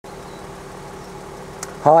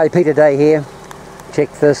Hi, Peter Day here.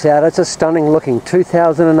 Check this out. It's a stunning looking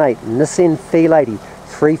 2008 Nissan Fairlady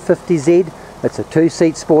 350Z. It's a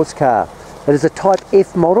two-seat sports car. It is a Type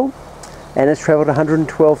F model and it's travelled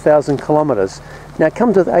 112,000 kilometres. Now it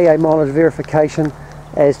comes with AA mileage verification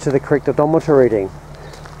as to the correct odometer reading.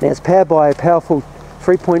 Now it's powered by a powerful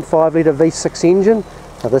 3.5 litre V6 engine.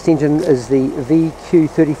 Now this engine is the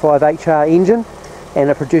VQ35HR engine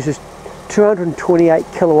and it produces 228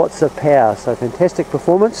 kilowatts of power, so fantastic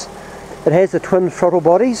performance. It has the twin throttle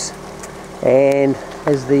bodies and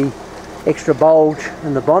has the extra bulge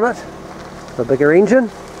in the bonnet, the bigger engine.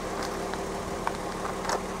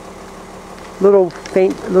 Little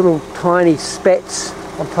tiny spats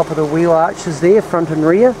on top of the wheel arches there, front and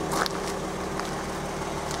rear.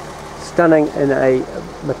 Stunning in a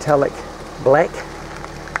metallic black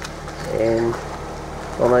and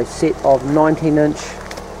on a set of 19-inch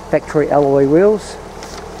factory alloy wheels.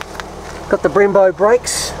 Got the Brembo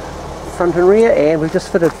brakes front and rear, and we've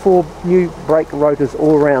just fitted 4 new brake rotors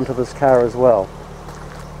all around to this car as well.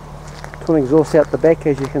 Twin exhaust out the back,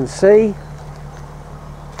 as you can see.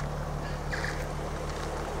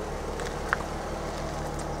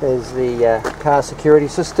 There's the car security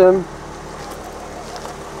system.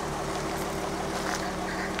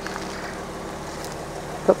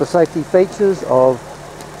 Got the safety features of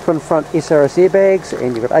twin front SRS airbags,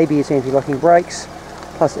 and you've got ABS anti-locking brakes,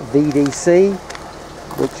 plus VDC,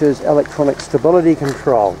 which is electronic stability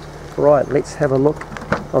control. Right, let's have a look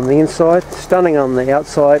on the inside. Stunning on the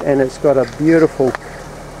outside, and it's got a beautiful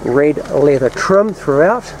red leather trim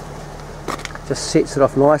throughout. Just sets it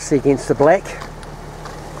off nicely against the black.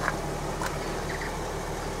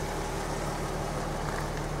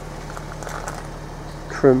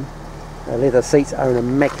 Trim. The leather seats are in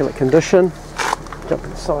immaculate condition. Jump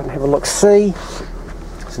inside and have a look-see.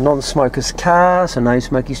 It's a non-smoker's car, so no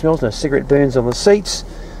smoky smells, no cigarette burns on the seats.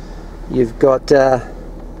 You've got the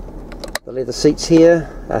leather seats here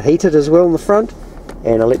are heated as well in the front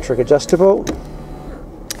and electric adjustable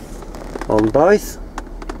on both.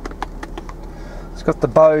 It's got the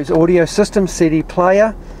Bose audio system, CD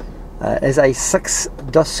player, as a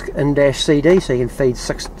 6-disc in-dash CD, so you can feed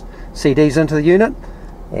 6 CDs into the unit,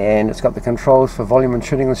 and it's got the controls for volume and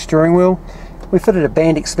tuning the steering wheel. We fitted a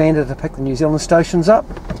band expander to pick the New Zealand stations up,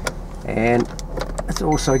 and it's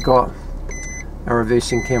also got a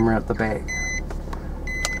reversing camera at the back.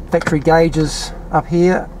 Factory gauges up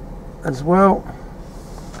here as well,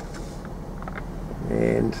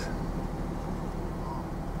 and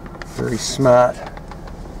very smart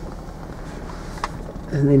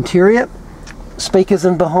in the interior. Speakers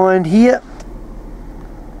in behind here.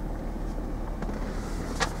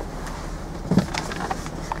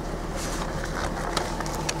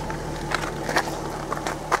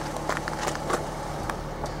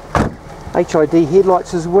 HID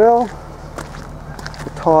headlights as well.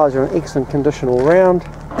 The tyres are in excellent condition all round.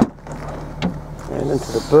 And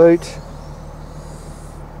into the boot.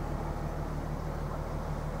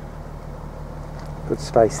 Good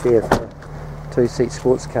space there for a two-seat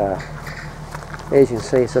sports car. As you can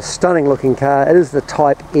see, it's a stunning looking car. It is the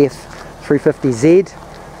Type F 350Z.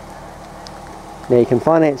 Now you can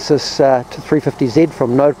finance this to 350Z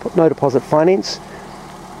from no deposit finance.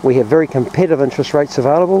 We have very competitive interest rates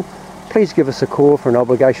available. Please give us a call for an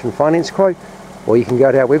obligation finance quote, or you can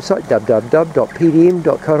go to our website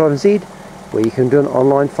www.pdm.co.nz where you can do an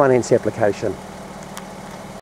online finance application.